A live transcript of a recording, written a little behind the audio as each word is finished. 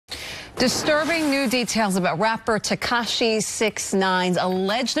Disturbing new details about rapper Tekashi69's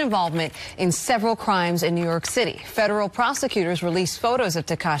alleged involvement in several crimes in New York City. Federal prosecutors released photos of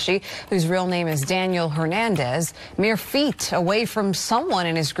Tekashi, whose real name is Daniel Hernandez, mere feet away from someone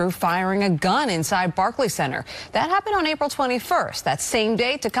in his group firing a gun inside Barclays Center. That happened on April 21st. That same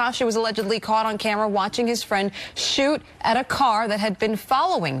day, Tekashi was allegedly caught on camera watching his friend shoot at a car that had been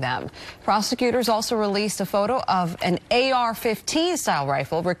following them. Prosecutors also released a photo of an AR-15 style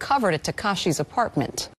rifle recovered at Tekashi's apartment.